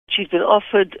she's been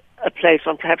offered a place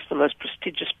on perhaps the most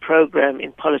prestigious program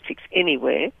in politics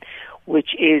anywhere, which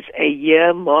is a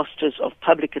year Masters of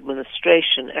Public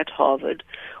Administration at Harvard,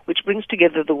 which brings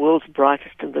together the world's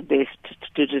brightest and the best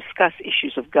to discuss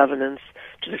issues of governance,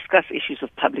 to discuss issues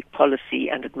of public policy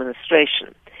and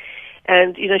administration.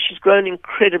 And, she's grown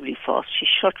incredibly fast. She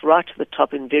shot right to the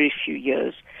top in very few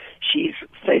years. She's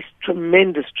faced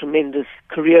tremendous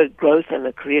career growth and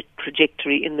a career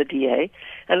trajectory in the DA.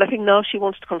 And I think now she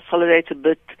wants to consolidate a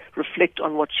bit, reflect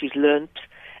on what she's learnt,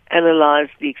 analyze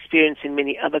the experience in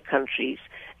many other countries,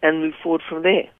 and move forward from there.